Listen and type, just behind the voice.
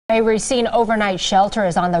A RACINE overnight shelter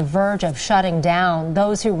is on the verge of shutting down.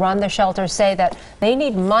 Those who run the shelter say that they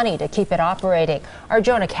need money to keep it operating. Our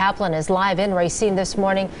Jonah Kaplan is live in RACINE this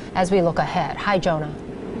morning as we look ahead. Hi, Jonah.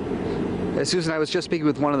 Susan, I was just speaking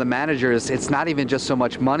with one of the managers. It's not even just so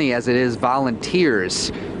much money as it is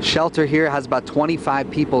volunteers. Shelter here has about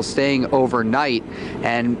 25 people staying overnight,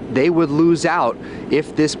 and they would lose out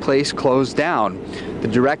if this place closed down. The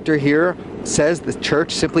director here says the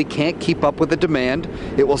church simply can't keep up with the demand.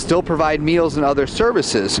 It will still provide meals and other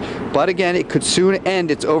services, but again, it could soon end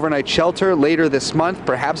its overnight shelter later this month,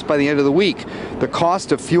 perhaps by the end of the week. The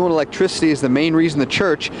cost of fuel and electricity is the main reason the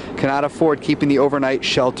church cannot afford keeping the overnight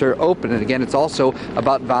shelter open. And again, it's also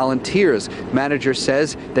about volunteers. Manager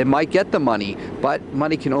says they might get the money, but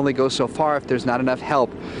money can only go so far if there's not enough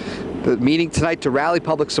help. The meeting tonight to rally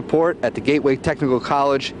public support at the Gateway Technical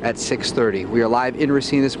College at 6:30. We are live in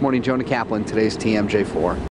RACINE this morning. Jonah Kaplan, today's TMJ4.